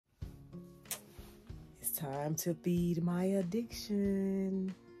time to feed my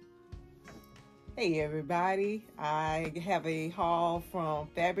addiction. Hey everybody, I have a haul from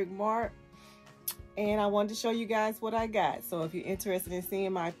Mart and I wanted to show you guys what I got. So if you're interested in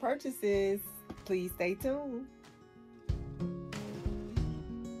seeing my purchases, please stay tuned.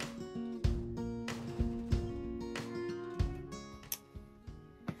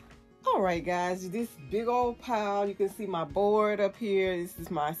 Alright guys, this big old pile, you can see my board up here. This is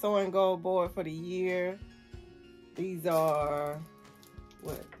my sewing goal board for the year. These are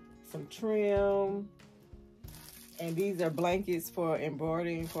some trim, and these are blankets for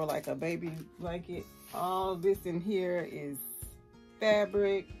embroidering for like a baby blanket. All this in here is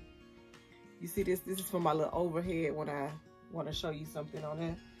fabric. You see this is for my little overhead when I want to show you something on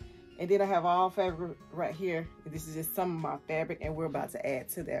it. And then I have all fabric right here. This is just some of my fabric, and we're about to add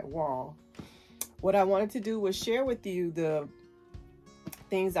to that wall. What I wanted to do was share with you the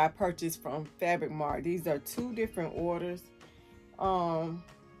things I purchased from Mart. These are 2 different orders,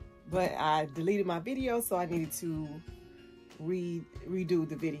 but I deleted my video, so I needed to redo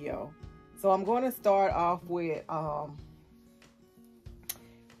the video. So I'm going to start off with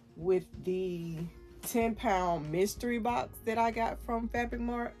the 10-pound mystery box that I got from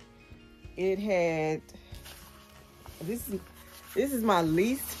Mart. It had, this is my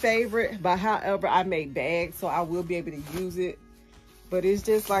least favorite, but however, I make bags, so I will be able to use it. But it's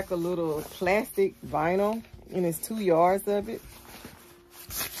just like a little plastic vinyl, and it's 2 yards of it.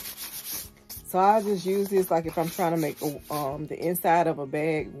 So I just use this like if I'm trying to make the inside of a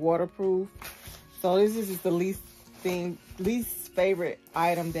bag waterproof. So this is just the least favorite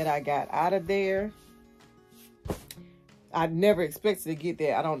item that I got out of there. I never expected to get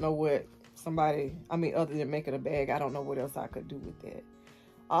that. I don't know what other than making a bag, I don't know what else I could do with that.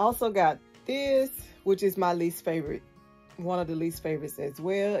 I also got this, which is my least favorite, one of the least favorites as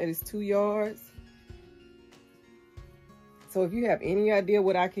well. It is 2 yards. So if you have any idea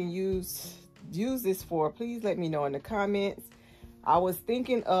what I can use this for, please let me know in the comments. I was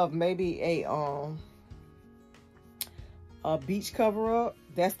thinking of maybe a beach cover up.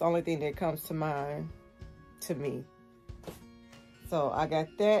 That's the only thing that comes to mind to me. So I got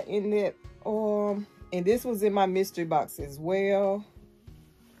that in there. And this was in my mystery box as well.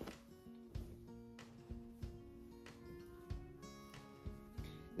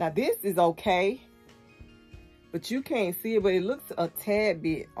 Now this is okay, but you can't see it, but it looks a tad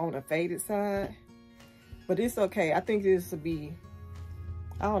bit on the faded side. But it's okay. I think this would be,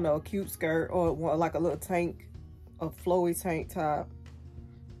 I don't know, a cute skirt or like a little tank, a flowy tank top.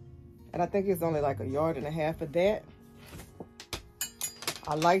 And I think it's only like 1.5 yards of that.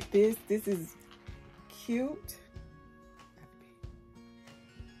 I like this. This is cute.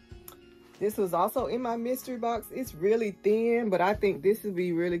 This was also in my mystery box. It's really thin, but I think this would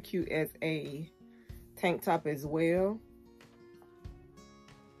be really cute as a tank top as well.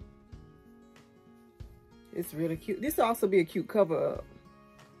 It's really cute. This will also be a cute cover up.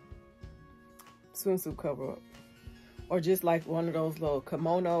 Swimsuit cover up. Or just like one of those little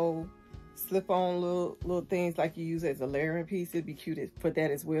kimono slip-on little things like you use as a layering piece. It'd be cute to put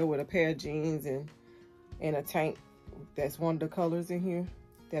that as well with a pair of jeans and a tank. That's one of the colors in here.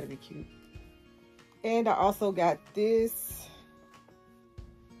 That'd be cute. And I also got this.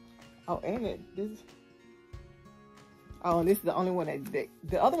 Oh, and this is the only one that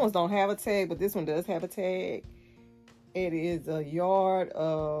the other ones don't have a tag, but this one does have a tag. It is 1 yard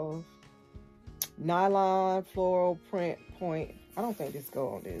of nylon floral print point. I don't think this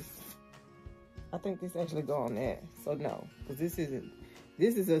go on this. I think this actually go on that. So no, because this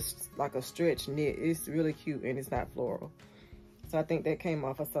is like a stretch knit. It's really cute and it's not floral. So I think that came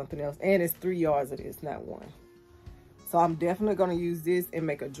off of something else. And it's 3 yards of this, not 1. So I'm definitely gonna use this and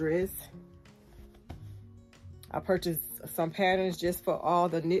make a dress. I purchased some patterns just for all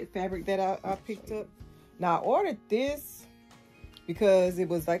the knit fabric that I picked up. Now I ordered this because it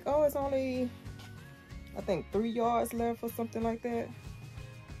was like, oh, it's only, I think 3 yards left or something like that.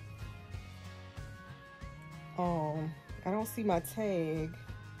 I don't see my tag.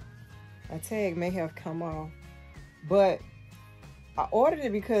 My tag may have come off, but I ordered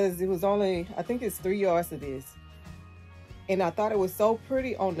it because it was only, I think it's 3 yards of this, and I thought it was so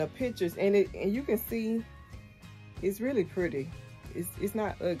pretty on the pictures, and you can see it's really pretty. It's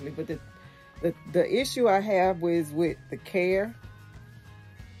not ugly, but the issue I have was with the care,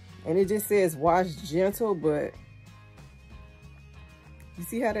 and it just says wash gentle, but you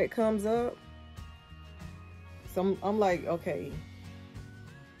see how that comes up? So I'm like, okay,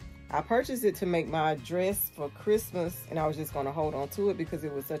 I purchased it to make my dress for Christmas, and I was just going to hold on to it because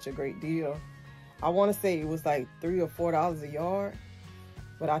it was such a great deal. I want to say it was like $3 or $4 a yard,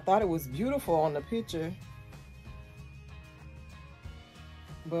 but I thought it was beautiful on the picture.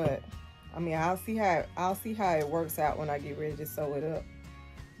 but I mean, I'll see how it works out when I get ready to sew it up.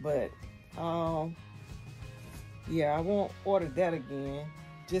 But yeah, I won't order that again,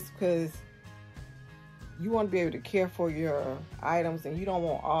 just because you want to be able to care for your items, and you don't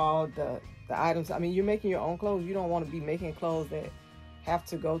want all the items. I mean, you're making your own clothes. You don't want to be making clothes that have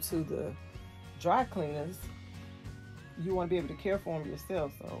to go to the dry cleaners. You want to be able to care for them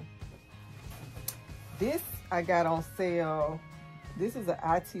yourself. So this I got on sale. This is an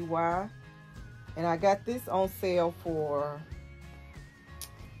ITY, and I got this on sale for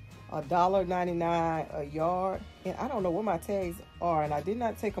 $1.99 a yard. And I don't know what my tags are, and I did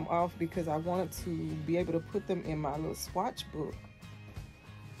not take them off because I wanted to be able to put them in my little swatch book.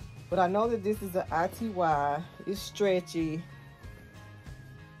 But I know that this is an ITY. It's stretchy.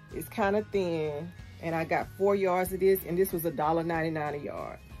 It's kind of thin, and I got 4 yards of this, and this was $1.99 a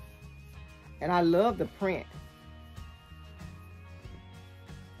yard. And I love the print.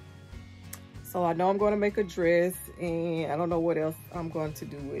 So I know I'm going to make a dress, and I don't know what else I'm going to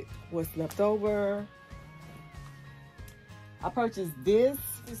do with what's left over. I purchased this.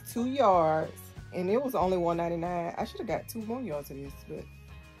 It's 2 yards, and it was only $1.99. I should have got 2 more yards of this, but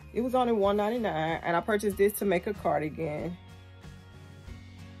it was only $1.99. And I purchased this to make a cardigan.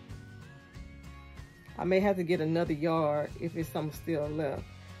 I may have to get another yard if it's some still left,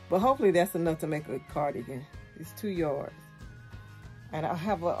 but hopefully that's enough to make a cardigan. It's 2 yards. And I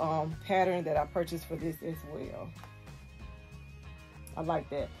have a pattern that I purchased for this as well. I like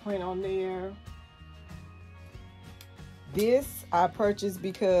that print on there. This I purchased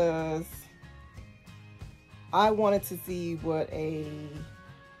because I wanted to see what a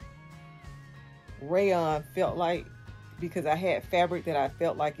rayon felt like, because I had fabric that I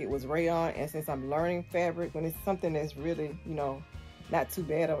felt like it was rayon, and since I'm learning fabric, when it's something that's really, you know, not too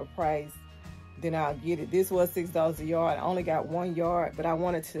bad of a price, then I'll get it. This was $6 a yard. I only got 1 yard, but I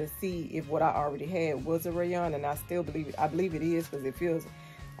wanted to see if what I already had was a rayon, and I still believe it. I believe it is, because it feels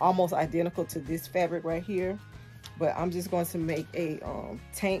almost identical to this fabric right here. But I'm just going to make a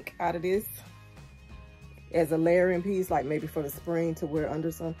tank out of this as a layering piece, like maybe for the spring to wear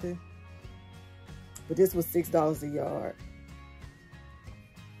under something. But this was $6 a yard.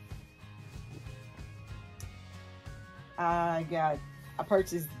 I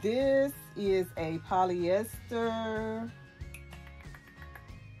purchased this. Is a polyester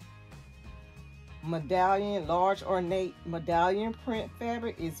medallion, large ornate medallion print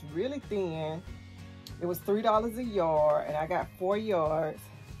fabric. It's really thin. It was $3 a yard, and I got 4 yards.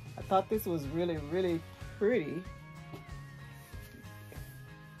 I thought this was really, really pretty.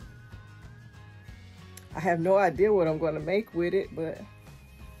 I have no idea what I'm going to make with it, but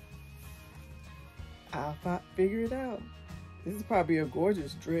I'll figure it out. This is probably a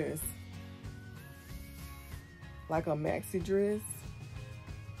gorgeous dress. Like a maxi dress.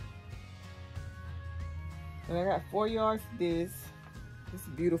 And I got 4 yards of this. This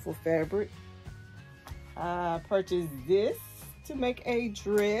beautiful fabric. I purchased this to make a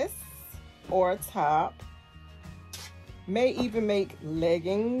dress or a top. May even make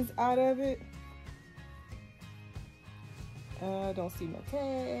leggings out of it. I don't see no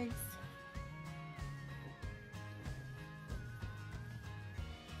tags.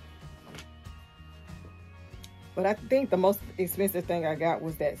 But I think the most expensive thing I got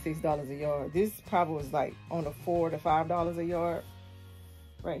was that $6 a yard. This probably was like on the $4 to $5 a yard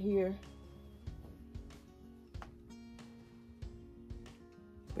right here.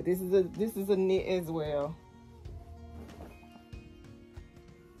 But this is a knit as well.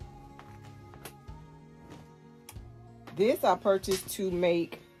 This I purchased to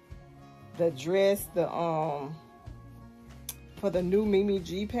make the dress, for the new Mimi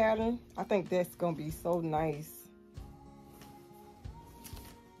G pattern. I think that's gonna be so nice.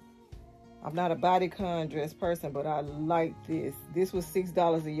 I'm not a bodycon dress person, but I like this. This was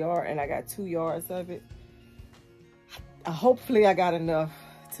 $6 a yard, and I got 2 yards of it. Hopefully I got enough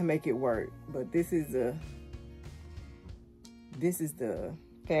to make it work, but this is the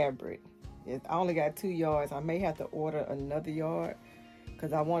fabric. I only got 2 yards. I may have to order another yard,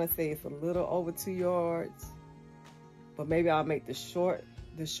 because I want to say it's a little over 2 yards, but maybe I'll make the shorter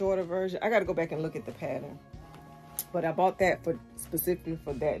version. I got to go back and look at the pattern, but I bought that specifically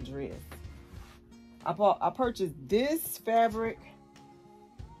for that dress. I purchased this fabric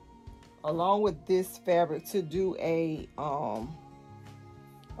along with this fabric to do a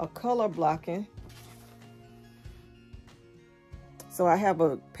color blocking. So I have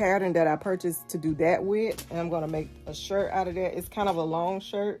a pattern that I purchased to do that with, and I'm going to make a shirt out of that. It's kind of a long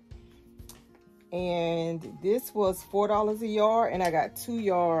shirt, and this was $4 a yard, and I got 2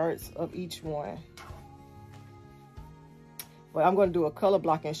 yards of each one. But I'm going to do a color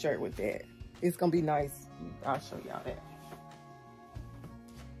blocking shirt with that. It's going to be nice. I'll show y'all that.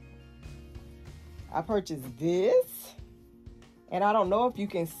 I purchased this. And I don't know if you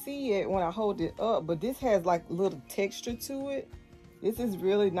can see it when I hold it up, but this has like a little texture to it. This is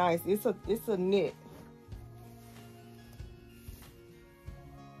really nice. It's a knit.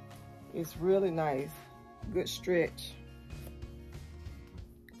 It's really nice. Good stretch.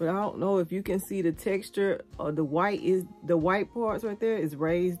 But I don't know if you can see the texture or the white parts right there is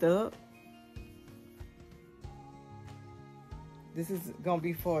raised up. This is gonna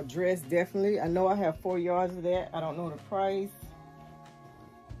be for a dress, definitely. I know I have 4 yards of that. I don't know the price.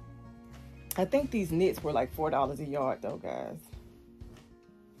 I think these knits were like $4 a yard though, guys.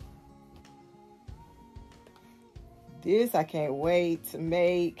 This I can't wait to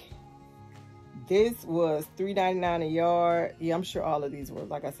make. This was $3.99 a yard. Yeah, I'm sure all of these were,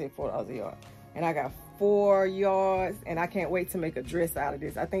 like I said, $4 a yard. And I got 4 yards, and I can't wait to make a dress out of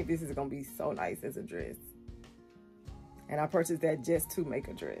this. I think this is gonna be so nice as a dress. And I purchased that just to make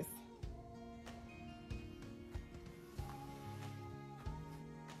a dress.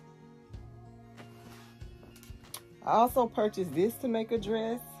 I also purchased this to make a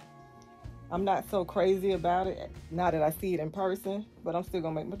dress. I'm not so crazy about it now that I see it in person, but I'm still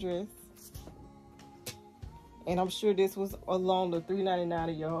gonna make my dress. And I'm sure this was along the $3.99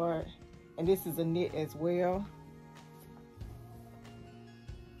 a yard. And this is a knit as well.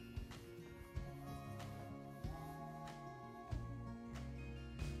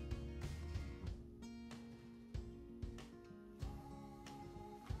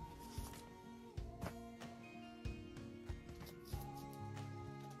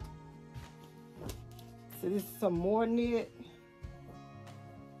 So this is some more knit.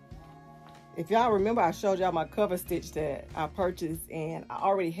 If y'all remember, I showed y'all my cover stitch that I purchased, and I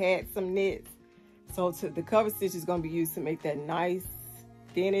already had some knits. So the cover stitch is going to be used to make that nice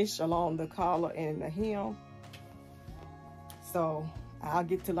finish along the collar and the hem. So I'll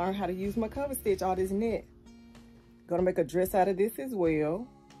get to learn how to use my cover stitch, all this knit. Gonna make a dress out of this as well.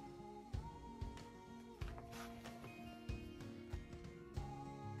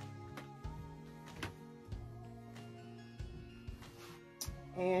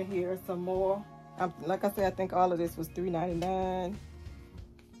 And here's some more. Like I said, I think all of this was $3.99.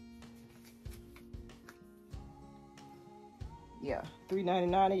 Yeah,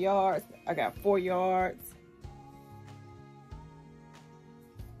 $3.99 a yard. I got 4 yards.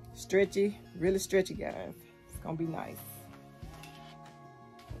 Stretchy, really stretchy, guys. It's gonna be nice.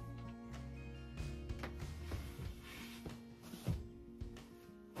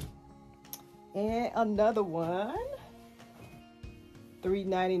 And another one.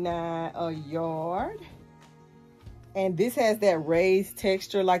 $3.99 a yard, and this has that raised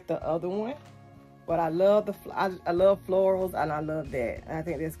texture like the other one, but I love I love florals, and I love that, and I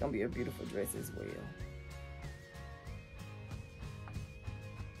think that's gonna be a beautiful dress as well.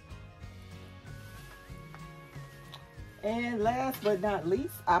 And last but not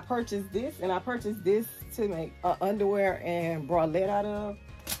least, I purchased this, and I purchased this to make underwear and bralette out of.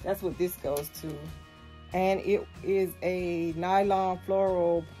 That's what this goes to. And it is a nylon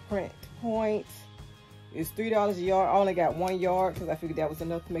floral print point. It's $3 a yard. I only got 1 yard because I figured that was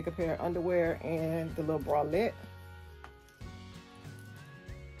enough to make a pair of underwear and the little bralette.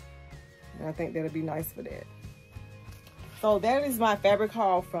 And I think that'll be nice for that. So that is my fabric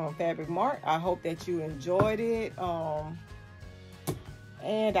haul from Fabric Mart. I hope that you enjoyed it.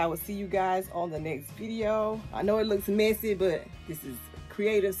 And I will see you guys on the next video. I know it looks messy, but this is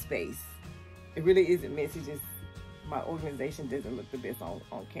creative space. It really isn't messy, just my organization doesn't look the best on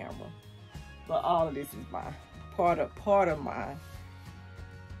camera. But all of this is my part of my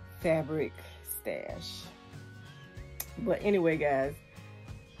fabric stash. But anyway, guys,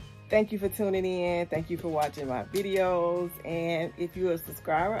 thank you for tuning in. Thank you for watching my videos. And if you're a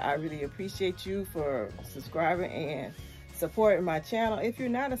subscriber, I really appreciate you for subscribing and supporting my channel. If you're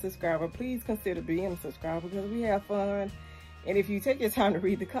not a subscriber, please consider being a subscriber because we have fun. And if you take your time to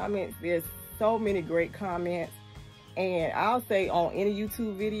read the comments, there's so many great comments. And I'll say on any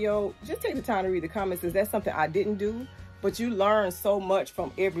YouTube video, just take the time to read the comments because that's something I didn't do. But you learn so much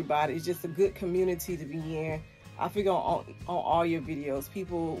from everybody. It's just a good community to be in. I figure on all your videos,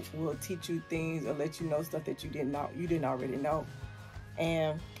 people will teach you things or let you know stuff that you didn't already know.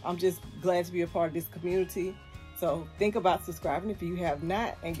 And I'm just glad to be a part of this community. So think about subscribing if you have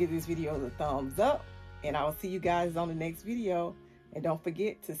not, and give this video a thumbs up. And I will see you guys on the next video. And don't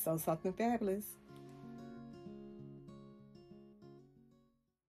forget to sew something fabulous.